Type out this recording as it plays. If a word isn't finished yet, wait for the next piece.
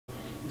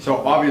So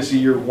obviously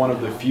you're one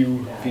of the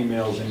few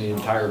females in the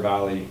entire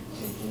valley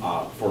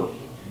for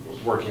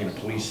working in a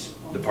police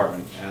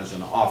department as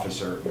an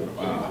officer.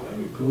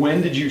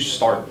 When did you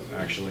start,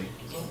 actually?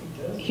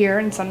 Here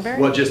in Sunbury?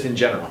 Well, just in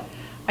general.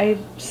 I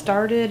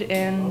started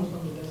in,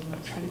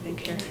 I'm trying to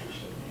think here,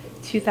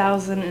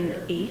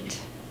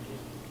 2008.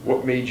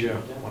 What made you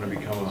want to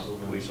become a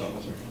police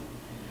officer?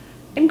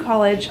 In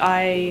college,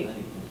 I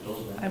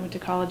went to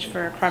college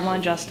for crime law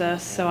and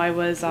justice, so I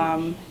was,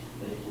 I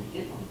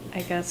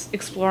guess,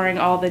 exploring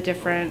all the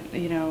different,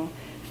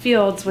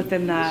 fields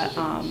within that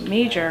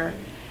major.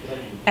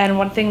 And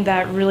one thing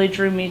that really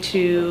drew me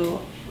to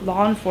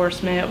law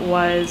enforcement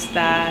was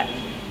that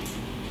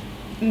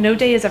no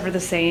day is ever the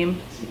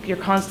same. You're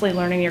constantly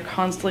learning, you're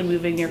constantly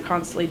moving, you're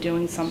constantly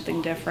doing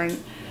something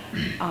different.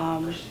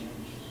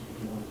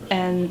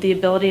 And the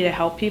ability to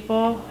help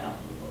people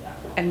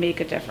and make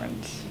a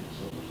difference.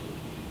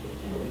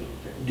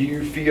 Do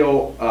you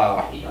feel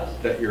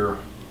that you're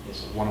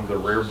one of the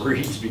rare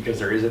breeds because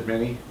there isn't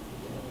many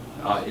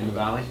in the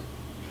valley?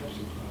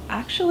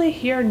 Actually,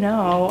 here,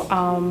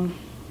 no.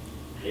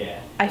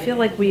 I feel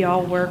like we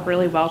all work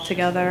really well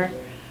together.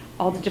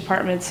 All the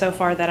departments so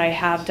far that I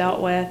have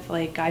dealt with,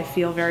 I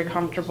feel very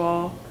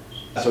comfortable.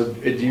 So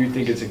do you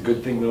think it's a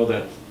good thing, though,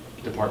 that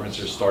departments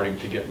are starting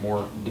to get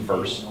more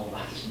diverse?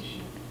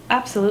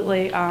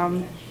 Absolutely.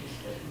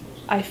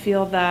 I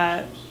feel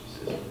that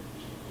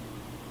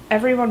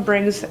everyone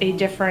brings a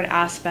different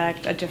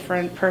aspect, a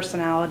different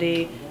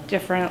personality,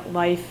 different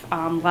life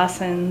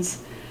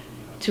lessons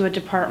to a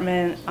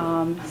department,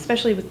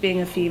 especially with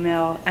being a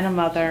female and a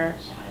mother.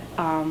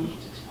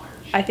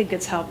 I think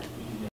it's helped